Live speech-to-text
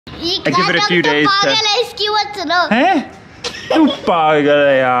I give it a few days to... Hey? You pagal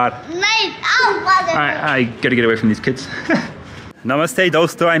hai yaar. I gotta get away from these kids. Namaste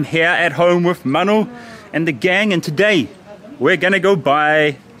dosto, I'm here at home with Manu and the gang, and today we're gonna go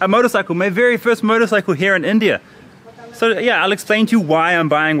buy a motorcycle, my very first motorcycle here in India. So yeah, I'll explain to you why I'm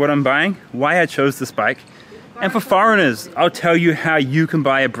buying what I'm buying, why I chose this bike. And for foreigners, I'll tell you how you can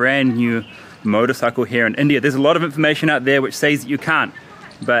buy a brand new motorcycle here in India. There's a lot of information out there which says that you can't,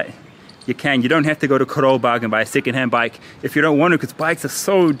 but you can. You don't have to go to Karol Bagh and buy a second-hand bike if you don't want to, because bikes are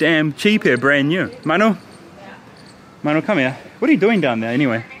so damn cheap here, brand new. Manu, come here. What are you doing down there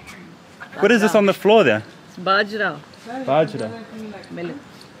anyway? What is this on the floor there? It's bajra. Bajra. Millet.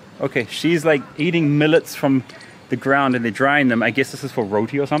 Okay, she's like eating millets from the ground and they're drying them. I guess this is for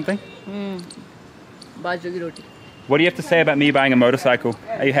roti or something? Bajra ki roti. What do you have to say about me buying a motorcycle?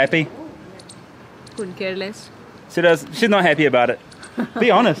 Are you happy? Couldn't care less. She's not happy about it.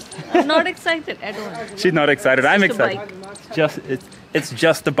 Be honest. I'm not excited at all. She's not excited. I'm Just a excited. It's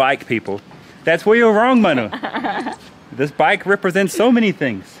just a bike, people. That's where you're wrong, Manu. This bike represents so many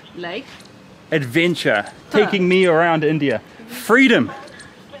things. Like? Adventure, taking me around India. Freedom,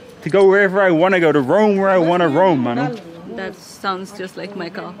 to go wherever I want to go, to roam where I want to roam, Manu. That sounds just like my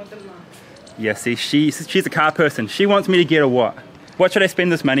car. Yeah, see, she's a car person. She wants me to get a what? What should I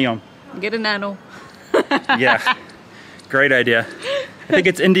spend this money on? Get a Nano. Yeah, great idea. I think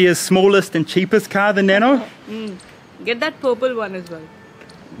it's India's smallest and cheapest car, the Nano. Get that purple one as well.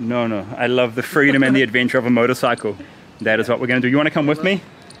 No, I love the freedom and the adventure of a motorcycle. That is what we're going to do. You want to come with me?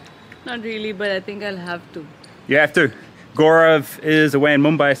 Not really, but I think I'll have to. You have to. Gaurav is away in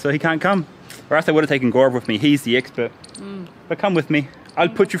Mumbai, so he can't come. Or else I would have taken Gaurav with me. He's the expert. But come with me. I'll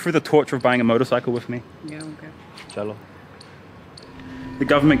put you through the torture of buying a motorcycle with me. Yeah, okay. Chalo. The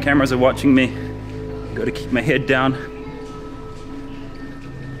government cameras are watching me. Got to keep my head down.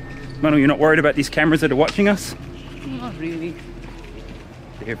 Manu, you're not worried about these cameras that are watching us? Not really.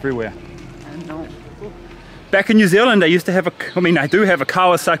 They're everywhere. I know. Back in New Zealand, I do have a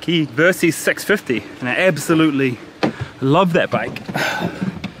Kawasaki Versys 650, and I absolutely love that bike.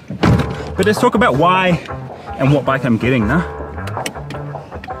 But let's talk about why and what bike I'm getting now.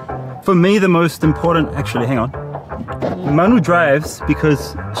 For me, the most important, actually, hang on. Manu drives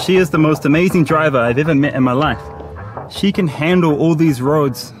because she is the most amazing driver I've ever met in my life. She can handle all these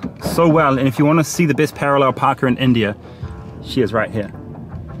roads so well, and if you want to see the best parallel parker in India, she is right here.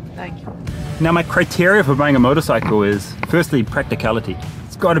 Thank you. Now, my criteria for buying a motorcycle is, firstly, practicality.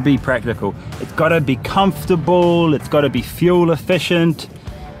 It's got to be practical. It's got to be comfortable. It's got to be fuel efficient.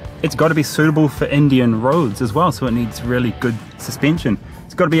 It's got to be suitable for Indian roads as well, so it needs really good suspension.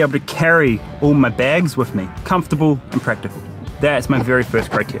 It's got to be able to carry all my bags with me. Comfortable and practical. That's my very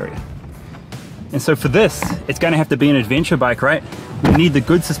first criteria. And so for this, it's going to have to be an adventure bike, right? We need the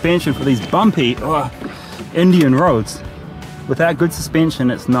good suspension for these bumpy Indian roads. Without good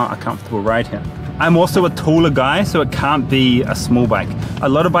suspension, it's not a comfortable ride here. I'm also a taller guy, so it can't be a small bike. A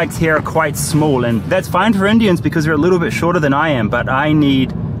lot of bikes here are quite small, and that's fine for Indians because they're a little bit shorter than I am, but I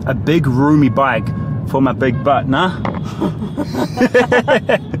need a big roomy bike for my big butt, nah?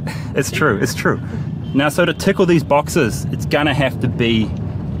 It's true. Now, so to tickle these boxes, it's gonna have to be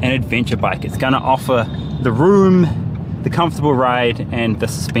an adventure bike. It's gonna offer the room, the comfortable ride, and the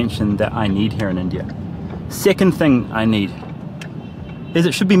suspension that I need here in India. Second thing I need is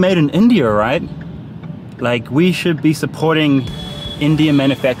it should be made in India, right? Like, we should be supporting Indian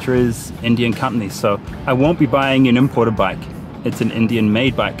manufacturers, Indian companies. So I won't be buying an imported bike. It's an Indian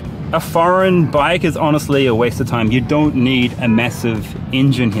made bike. A foreign bike is honestly a waste of time. You don't need a massive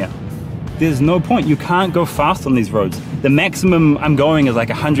engine here. There's no point. You can't go fast on these roads. The maximum I'm going is like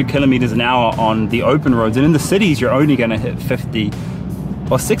 100 kilometers an hour on the open roads, and in the cities you're only gonna hit 50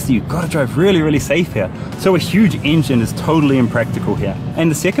 or 60. You've got to drive really, really safe here. So a huge engine is totally impractical here. And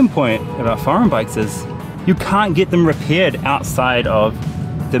the second point about foreign bikes is you can't get them repaired outside of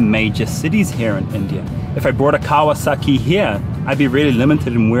the major cities here in India. If I brought a Kawasaki here, I'd be really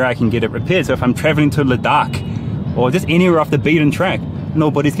limited in where I can get it repaired. So if I'm traveling to Ladakh or just anywhere off the beaten track,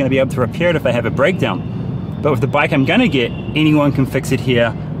 nobody's going to be able to repair it if I have a breakdown. But with the bike I'm going to get, anyone can fix it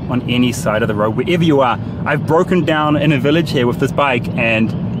here on any side of the road, wherever you are. I've broken down in a village here with this bike,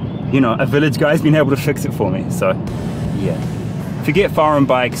 and you know, a village guy's been able to fix it for me. So yeah, forget foreign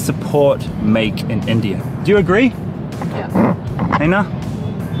bikes, support make in India. Do you agree? Yeah. Hey, now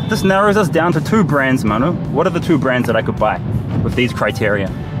this narrows us down to two brands, Manu. What are the two brands that I could buy with these criteria?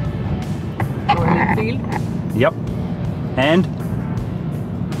 Royal Enfield. Yep. And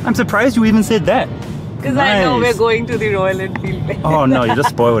I'm surprised you even said that. Because I know we're going to the Royal Enfield. Oh no, you just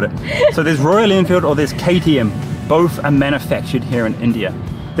spoiled it. So there's Royal Enfield or there's KTM. Both are manufactured here in India.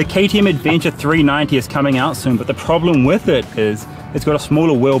 The KTM Adventure 390 is coming out soon, but the problem with it is it's got a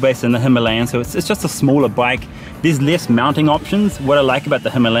smaller wheelbase than the Himalayan, so it's just a smaller bike. There's less mounting options. What I like about the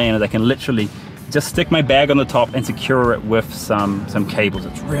Himalayan is I can literally just stick my bag on the top and secure it with some cables.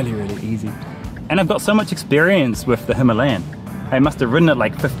 It's really, really easy. And I've got so much experience with the Himalayan. I must have ridden it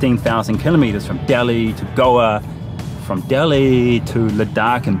like 15,000 kilometers from Delhi to Goa, from Delhi to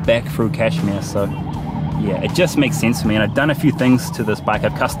Ladakh and back through Kashmir. So yeah, it just makes sense to me. And I've done a few things to this bike.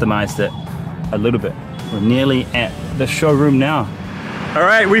 I've customized it a little bit. We're nearly at the showroom now. All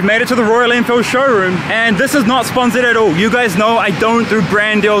right, we've made it to the Royal Enfield showroom, and this is not sponsored at all. You guys know I don't do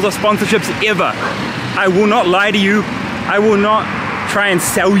brand deals or sponsorships ever. I will not lie to you. I will not try and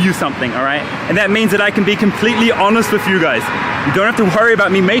sell you something, all right? And that means that I can be completely honest with you guys. You don't have to worry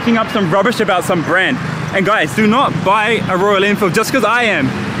about me making up some rubbish about some brand. And guys, do not buy a Royal Enfield just because I am.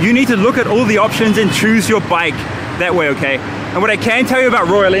 You need to look at all the options and choose your bike that way, okay? And what I can tell you about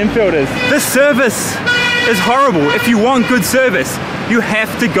Royal Enfield is this service is horrible. If you want good service, you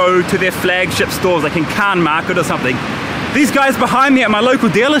have to go to their flagship stores like in Khan Market or something. These guys behind me at my local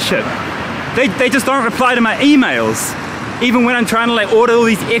dealership, they just don't reply to my emails. Even when I'm trying to like order all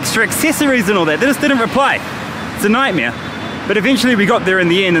these extra accessories and all that, they just didn't reply. It's a nightmare. But eventually we got there in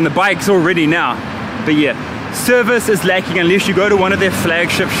the end and the bike's all ready now. But yeah, service is lacking unless you go to one of their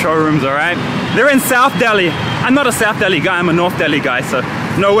flagship showrooms, all right? They're in South Delhi. I'm not a South Delhi guy, I'm a North Delhi guy, so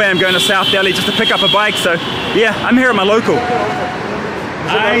no way I'm going to South Delhi just to pick up a bike. So yeah, I'm here at my local.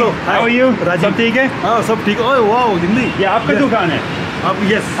 Hi, how are you? सब ठीक है? हाँ सब ठीक है। Oh wow Hindi. ये आपका दुकान है?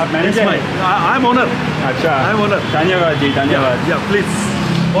 Yes. आप मैनेजर हैं? I'm owner. अच्छा। I'm owner. धन्यवाद जी, धन्यवाद। Yeah, please.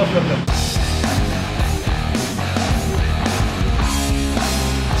 Most welcome.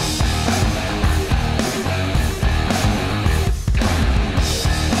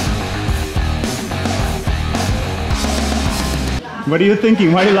 What are you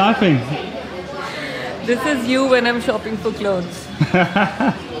thinking? Why are you laughing? This is you when I'm shopping for clothes.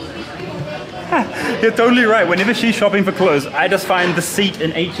 You're totally right. Whenever she's shopping for clothes, I just find the seat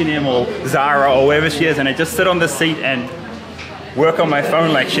in H&M or Zara or wherever she is, and I just sit on the seat and work on my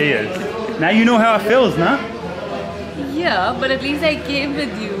phone like she is. Now you know how it feels, no? Yeah, but at least I came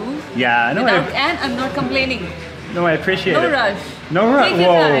with you. Yeah, I know. And I'm not complaining. No, I appreciate it. No rush. No rush. Take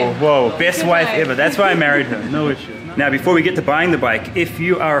your time. Whoa. Best Take your wife time. ever. That's why I married her. No issue. Now, before we get to buying the bike, if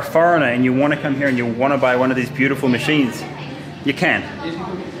you are a foreigner and you want to come here and you want to buy one of these beautiful machines, you can.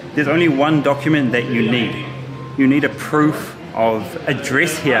 There's only one document that you need. You need a proof of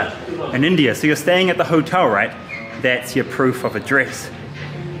address here in India. So you're staying at the hotel, right? That's your proof of address.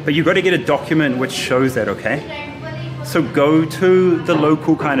 But you've got to get a document which shows that, okay? So go to the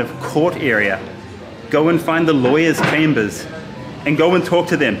local kind of court area. Go and find the lawyers' chambers and go and talk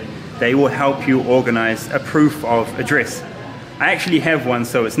to them. They will help you organize a proof of address. I actually have one,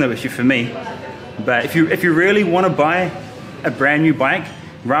 so it's no issue for me. But if you really want to buy a brand new bike,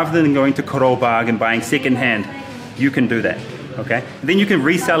 rather than going to Karol Bagh and buying secondhand, you can do that, okay? Then you can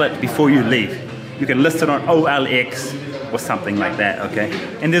resell it before you leave. You can list it on OLX or something like that, okay?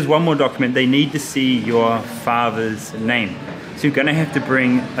 And there's one more document. They need to see your father's name. So you're gonna have to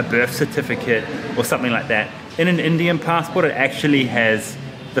bring a birth certificate or something like that. In an Indian passport, it actually has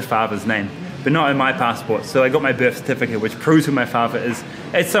the father's name, but not in my passport. So I got my birth certificate, which proves who my father is.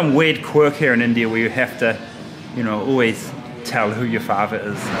 It's some weird quirk here in India where you have to, you know, always tell who your father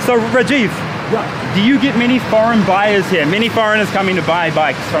is. So Rajiv, do you get many foreign buyers here? Many foreigners coming to buy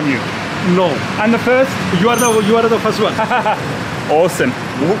bikes from you? No. I'm the first? You are the first one. Awesome.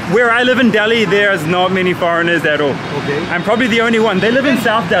 Where I live in Delhi, there's not many foreigners at all. Okay. I'm probably the only one. They live in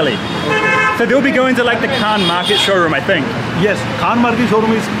South Delhi. Okay. So they'll be going to like the Khan Market showroom, I think. Yes, Khan Market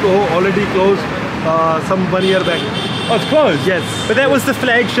showroom is already closed some 1 year back. Oh, it's closed? Yes. But that was the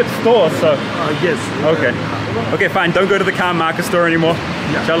flagship store, so. Yes. Okay. Okay, fine. Don't go to the Khan Market store anymore.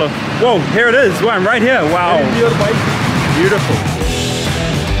 Yeah. Chalo. Whoa, here it is. Wow, I'm right here. Wow. And your bike. Beautiful.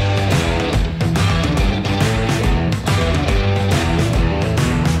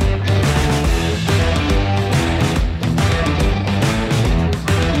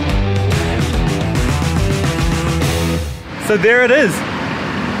 So there it is.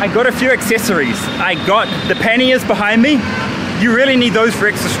 I got a few accessories. I got the panniers behind me. You really need those for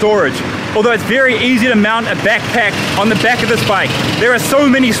extra storage. Although it's very easy to mount a backpack on the back of this bike. There are so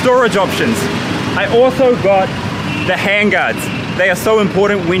many storage options. I also got the handguards. They are so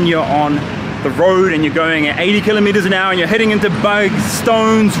important when you're on the road and you're going at 80 kilometers an hour and you're hitting into bugs,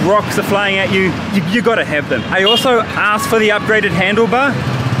 stones, rocks are flying at you. You gotta have them. I also asked for the upgraded handlebar,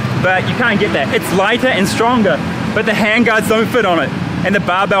 but you can't get that. It's lighter and stronger, but the handguards don't fit on it. and the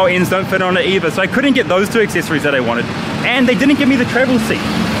barbell ends don't fit on it either, so I couldn't get those two accessories that I wanted. And they didn't give me the travel seat.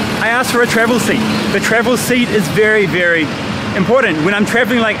 I asked for a travel seat. The travel seat is very, very important. When I'm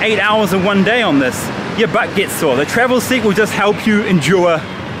traveling like 8 hours in one day on this, your butt gets sore. The travel seat will just help you endure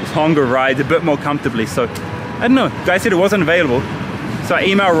longer rides a bit more comfortably. So I don't know, guys said it wasn't available, so I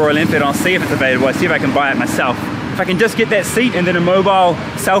emailed Royal Enfield. I'll see if it's available. I see if I can buy it myself. If I can just get that seat and then a mobile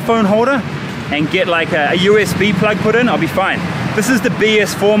cell phone holder and get like a USB plug put in, I'll be fine. This is the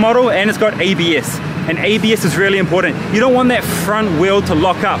BS4 model and it's got ABS, and ABS is really important. You don't want that front wheel to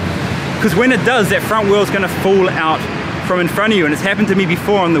lock up, because when it does, that front wheel is going to fall out from in front of you, and it's happened to me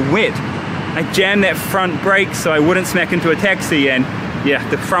before on the wet. I jammed that front brake so I wouldn't smack into a taxi, and yeah,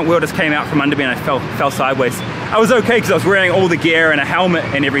 the front wheel just came out from under me and I fell sideways. I was okay because I was wearing all the gear and a helmet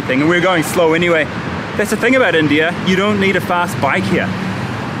and everything, and we were going slow anyway. That's the thing about India, you don't need a fast bike here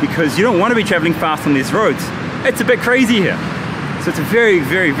because you don't want to be traveling fast on these roads. It's a bit crazy here. So it's a very,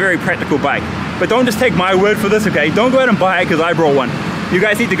 very, very practical bike. But don't just take my word for this, okay? Don't go out and buy it because I brought one. You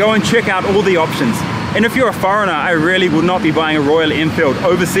guys need to go and check out all the options. And if you're a foreigner, I really would not be buying a Royal Enfield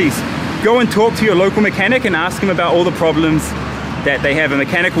overseas. Go and talk to your local mechanic and ask him about all the problems that they have. A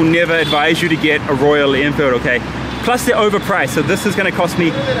mechanic will never advise you to get a Royal Enfield, okay? Plus they're overpriced, so this is gonna cost me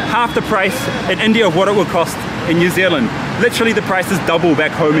half the price in India of what it would cost in New Zealand. Literally the price is double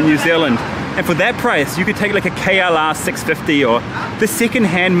back home in New Zealand. And for that price, you could take like a KLR 650, or the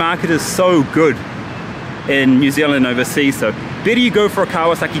second-hand market is so good in New Zealand and overseas, so better you go for a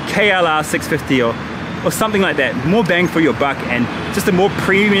Kawasaki KLR 650 or something like that. More bang for your buck and just a more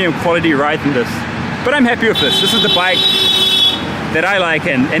premium quality ride than this. But I'm happy with this. This is the bike that I like,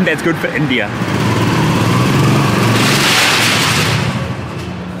 and that's good for India.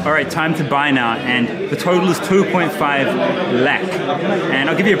 All right, time to buy now, and the total is 2.5 lakh. And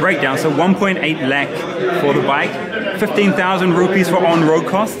I'll give you a breakdown. So 1.8 lakh for the bike, 15,000 rupees for on-road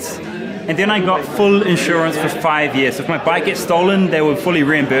costs, and then I got full insurance for 5 years. So if my bike gets stolen, they will fully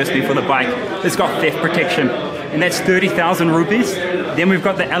reimburse me for the bike. It's got theft protection, and that's 30,000 rupees. Then we've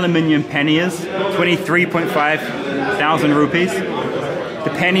got the aluminium panniers, 23.5 thousand rupees. The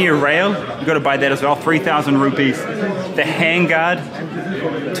pannier rail, you've got to buy that as well, 3,000 rupees. The handguard,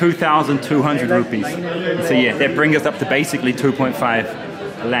 2,200 rupees. So yeah, that brings us up to basically 2.5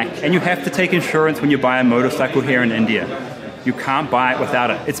 lakh. And you have to take insurance when you buy a motorcycle here in India. You can't buy it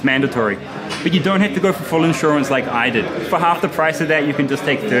without it. It's mandatory. But you don't have to go for full insurance like I did. For half the price of that, you can just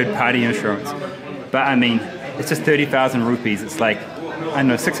take third-party insurance. But I mean, it's just 30,000 rupees. It's like, I don't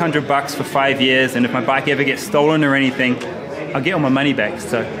know, 600 bucks for 5 years. And if my bike ever gets stolen or anything, I'll get all my money back.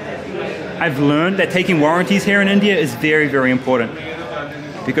 So I've learned that taking warranties here in India is very, very important,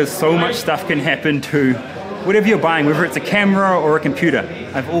 because so much stuff can happen to whatever you're buying, whether it's a camera or a computer.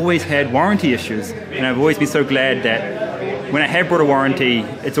 I've always had warranty issues, and I've always been so glad that when I have brought a warranty,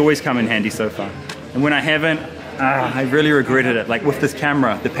 it's always come in handy so far. And when I haven't, I really regretted it. Like with this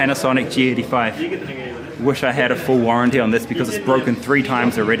camera, the Panasonic G85. Wish I had a full warranty on this because it's broken 3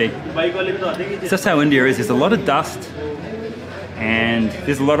 times already. It's just how India is. There's a lot of dust, and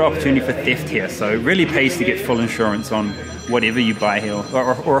there's a lot of opportunity for theft here, so it really pays to get full insurance on whatever you buy here,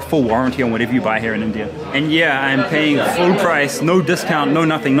 or a full warranty on whatever you buy here in India. And yeah, I'm paying full price, no discount, no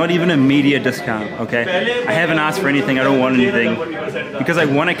nothing, not even a media discount, okay? I haven't asked for anything, I don't want anything, because I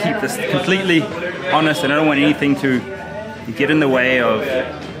want to keep this completely honest, and I don't want anything to get in the way of,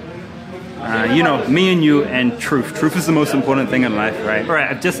 you know, me and you and truth. Truth is the most important thing in life, right? All right,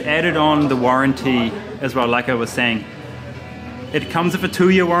 I've just added on the warranty as well, like I was saying. It comes with a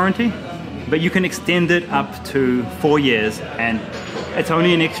 2-year warranty, but you can extend it up to 4 years, and it's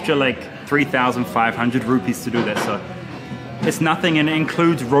only an extra like 3,500 rupees to do that. So it's nothing, and it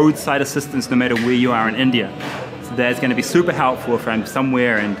includes roadside assistance no matter where you are in India. So that's going to be super helpful if I'm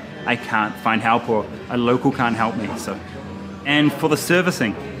somewhere and I can't find help, or a local can't help me. So, and for the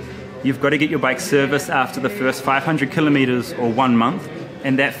servicing, you've got to get your bike serviced after the first 500 kilometers or 1 month,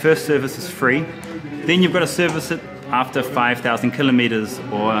 and that first service is free. Then you've got to service it after 5,000 kilometers,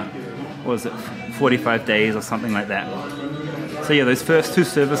 or what was it, 45 days or something like that. So yeah, those first 2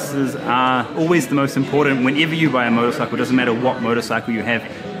 services are always the most important whenever you buy a motorcycle. It doesn't matter what motorcycle you have.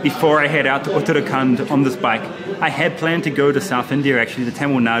 Before I head out to Uttarakhand on this bike, I had planned to go to South India, actually, to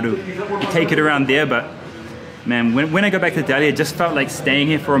Tamil Nadu, to take it around there, but man, when I go back to Delhi, it just felt like staying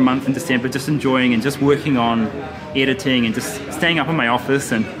here for a month in December, just enjoying and just working on editing and just staying up in my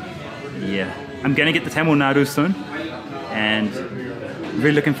office. And yeah, I'm gonna get to Tamil Nadu soon, and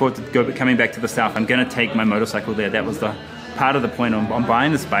really looking forward to coming back to the south. I'm going to take my motorcycle there. That was the part of the point on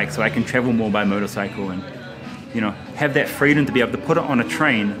buying this bike, so I can travel more by motorcycle and, you know, have that freedom to be able to put it on a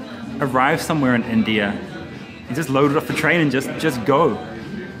train, arrive somewhere in India, and just load it off the train and just go.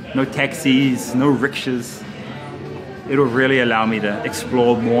 No taxis, no rickshaws. It'll really allow me to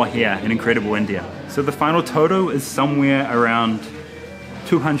explore more here in incredible India. So the final total is somewhere around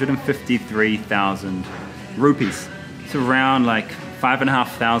 253,000 rupees. It's around like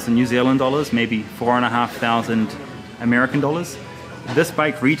 5,500 New Zealand dollars, maybe 4,500 American dollars. This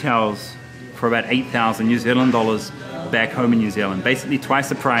bike retails for about 8,000 New Zealand dollars back home in New Zealand. Basically twice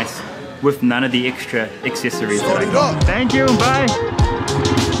the price with none of the extra accessories that I got. Thank you, bye.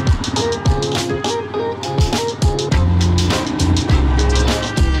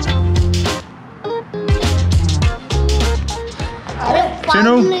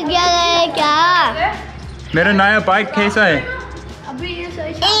 चुनू मेरा नया bike कैसा है?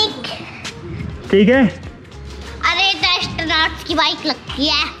 एक ठीक है? अरे astronauts की बाइक लगती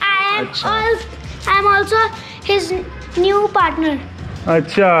है। अच्छा। I am also his new partner.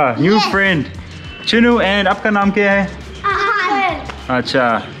 अच्छा, new friend. चुनू एंड आपका नाम क्या है? अच्छा।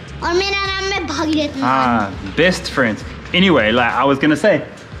 और मेरा नाम है Bhagirath. Best friends. Anyway, like I was gonna say,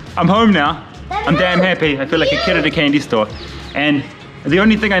 I'm home now. I'm damn happy. I feel like a kid at a candy store. And the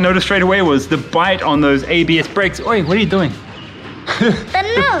only thing I noticed straight away was the bite on those ABS brakes. Oi, what are you doing?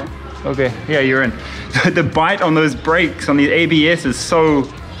 Okay, yeah, you're in. The bite on those brakes, on the ABS is so,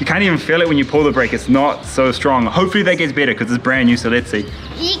 you can't even feel it when you pull the brake. It's not so strong. Hopefully that gets better because it's brand new, so let's see.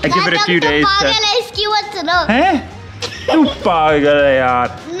 I give it a few days. Hey? You pagal hai yaar.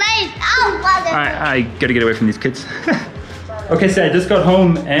 I gotta get away from these kids. Okay, so I just got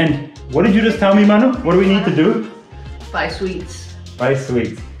home and what did you just tell me, Manu? What do we need to do? Buy sweets. Buy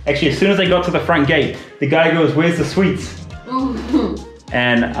sweets. Actually, as soon as I got to the front gate, the guy goes, "Where's the sweets?"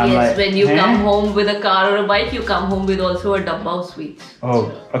 And I'm like, when you come home with a car or a bike, you come home with also a dabba of sweets. Oh,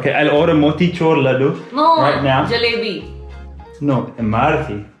 okay. I'll order moti chor laddu right now. Jalebi. No,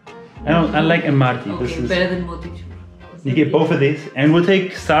 Imarti. I like Imarti. Okay, this is better than moti chor. You get both of these, and we'll take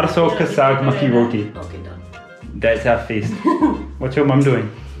sarso ka saag makki roti. Okay, done. That's our feast. What's your mum doing?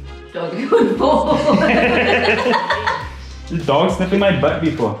 Talking about both. The dog sniffing my butt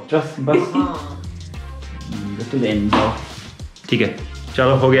before. Just bus. Go to the end. ठीक है,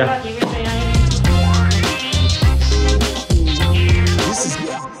 चलो हो गया. This is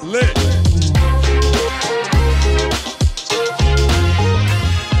lit.